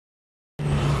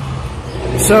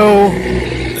So,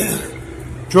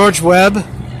 George Webb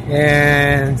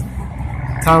and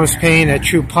Thomas Paine at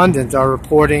True Pundit are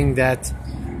reporting that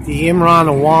the Imran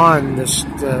Awan,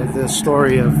 the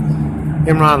story of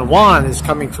Imran Awan is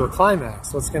coming to a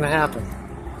climax. What's going to happen?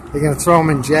 They're going to throw him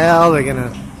in jail. They're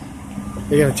going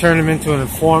to turn him into an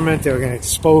informant. They're going to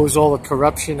expose all the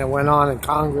corruption that went on in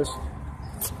Congress.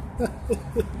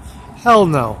 Hell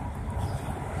no.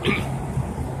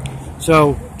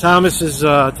 So Thomas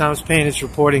Paine is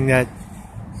reporting that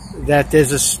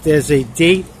there's a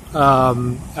date.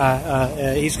 Imran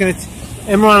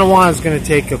Awan is going to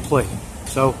take a plea.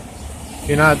 So if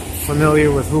you're not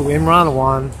familiar with who Imran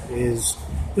Awan is,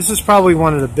 this is probably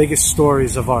one of the biggest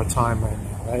stories of our time right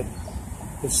now, right?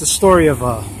 It's the story of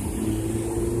a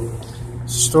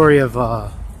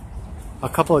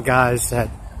couple of guys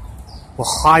that were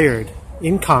hired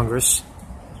in Congress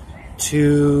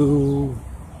to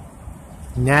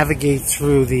navigate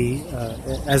through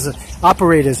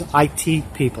operate as IT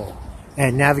people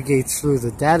and navigate through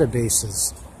the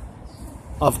databases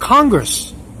of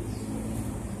Congress,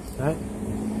 right?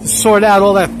 To sort out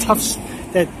all that tough,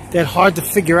 that hard to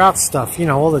figure out stuff,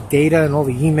 all the data and all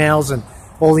the emails and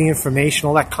all the information,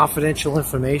 all that confidential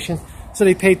information. So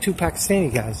they paid two Pakistani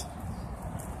guys,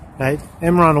 right?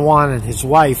 Imran Awan and his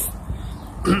wife.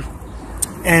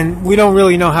 And we don't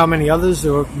really know how many others.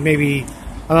 There were maybe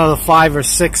another 5 or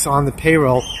 6 on the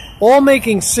payroll, all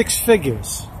making 6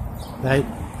 figures, right?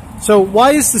 So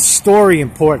why is the story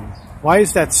important? Why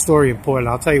is that story important?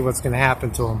 I'll tell you what's going to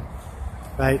happen to them,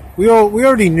 right? We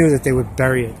already knew that they would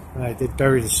bury it, right? They'd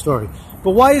bury the story.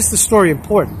 But why is the story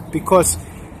important? Because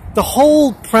the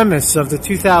whole premise of the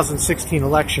 2016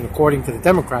 election, according to the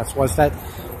Democrats, was that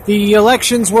the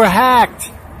elections were hacked.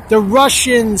 The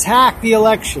Russians hacked the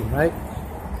election, right?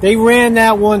 They ran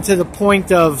that one to the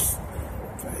point of,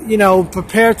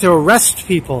 prepared to arrest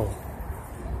people,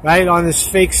 right, on this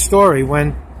fake story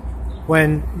when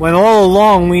all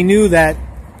along we knew that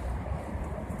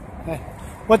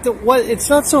it's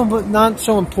not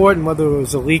so important whether it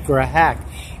was a leak or a hack.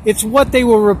 It's what they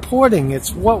were reporting.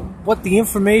 It's what the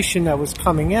information that was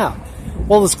coming out.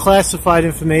 All this classified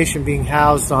information being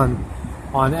housed on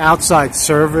outside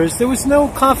servers. There was no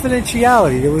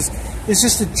confidentiality. It's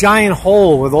just a giant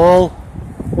hole with all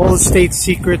the state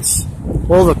secrets,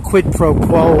 all the quid pro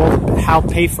quo, all how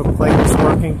pay for play was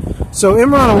working. So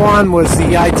Imran Awan was the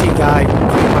IT guy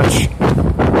pretty much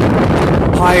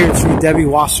hired through Debbie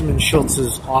Wasserman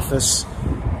Schultz's office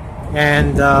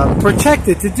and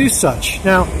protected to do such.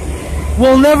 Now,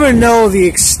 we'll never know the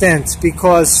extent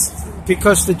because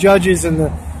the judges and the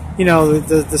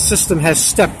system has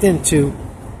stepped in to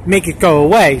make it go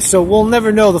away. So we'll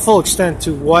never know the full extent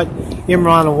to what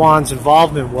Imran Awan's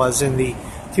involvement was in the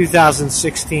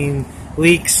 2016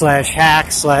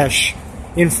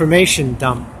 leak/hack/information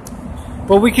dump.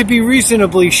 But we could be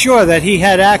reasonably sure that he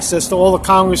had access to all the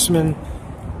congressmen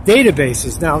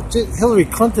databases. Now, Hillary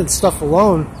Clinton stuff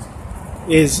alone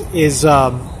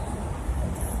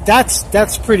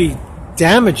that's pretty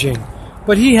damaging.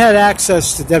 But he had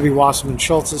access to Debbie Wasserman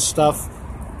Schultz's stuff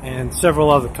and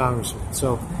several other congressmen.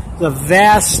 So the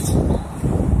vast, this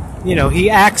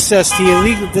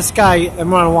guy,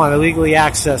 Imran Awan, illegally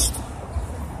accessed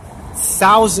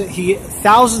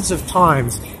thousands of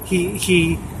times.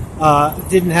 He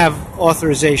didn't have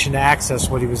authorization to access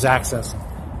what he was accessing.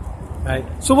 Right?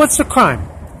 So what's the crime?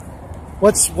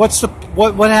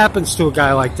 What happens to a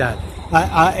guy like that?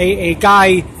 A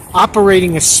guy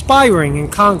operating a spy ring in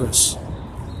Congress,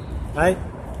 right?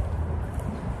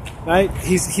 Right?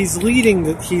 He's leading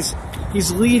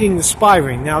the spy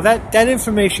ring. Now that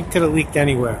information could have leaked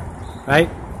anywhere, right?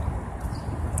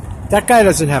 That guy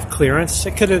doesn't have clearance.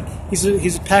 He's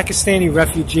a Pakistani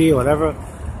refugee or whatever.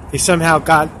 He somehow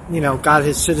got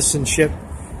his citizenship,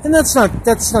 and that's not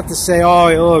to say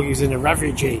oh he's a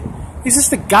refugee. He's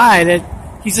just a guy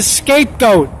he's a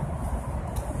scapegoat.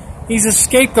 He's a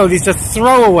scapegoat. He's a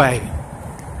throwaway,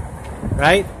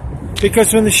 right?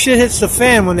 Because when the shit hits the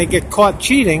fan, when they get caught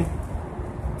cheating,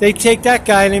 they take that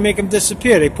guy and they make him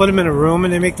disappear. They put him in a room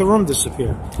and they make the room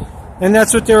disappear. And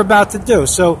that's what they're about to do.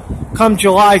 So come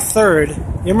July 3rd,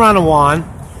 Imran Awan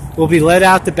will be let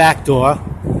out the back door.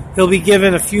 He'll be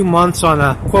given a few months on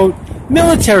a, quote,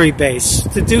 military base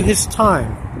to do his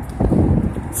time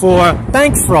for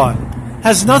bank fraud.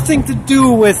 Has nothing to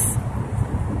do with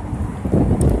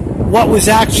what was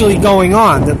actually going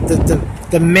on,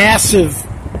 the massive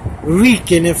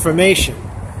leak in information.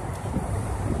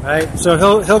 Right? So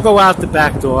he'll go out the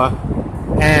back door,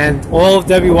 and all of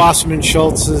Debbie Wasserman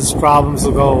Schultz's problems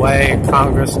will go away, and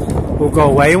Congress will go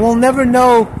away, and we'll never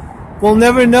know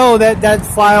that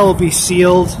file will be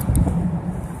sealed,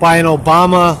 by an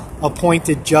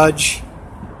Obama-appointed judge.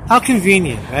 How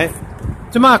convenient, right?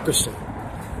 Democracy.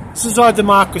 This is our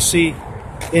democracy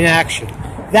in action.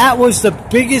 That was the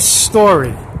biggest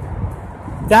story.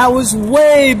 That was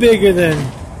way bigger than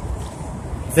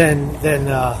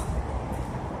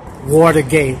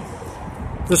Watergate.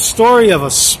 The story of a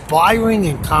spy ring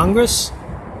in Congress,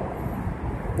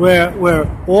 where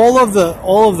all of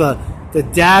the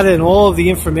data and all of the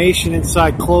information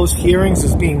inside closed hearings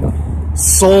is being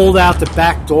sold out the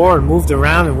back door and moved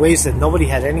around in ways that nobody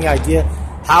had any idea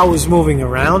how it was moving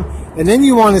around. And then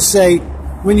you want to say,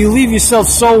 when you leave yourself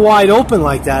so wide open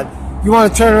like that, you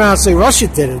want to turn around and say Russia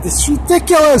did it. It's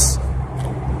ridiculous.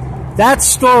 That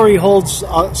story holds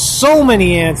so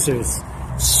many answers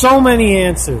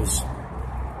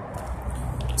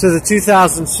to the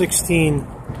 2016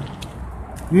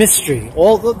 mystery.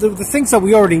 All the things that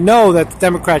we already know, that the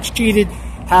Democrats cheated,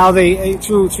 how they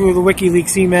through the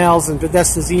WikiLeaks emails and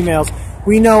Podesta's emails,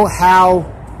 we know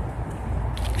how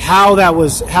that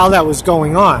was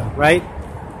going on, right?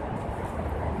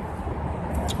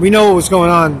 We know what was going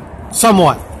on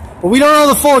somewhat, but we don't know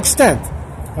the full extent,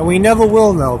 and we never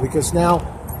will know, because now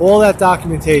all that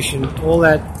documentation, all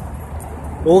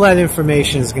that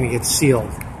information is going to get sealed.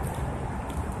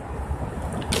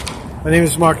 My name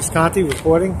is Marcus Conte,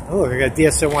 reporting. Oh, look, I got a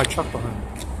DSNY truck behind me.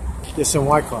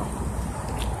 DSNY car.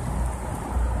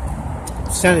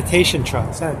 Sanitation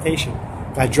truck. Sanitation.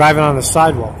 Guy driving on the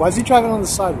sidewalk. Why is he driving on the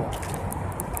sidewalk?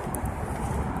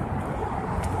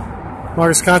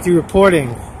 Marcus Conte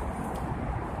reporting.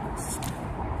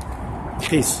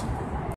 Peace.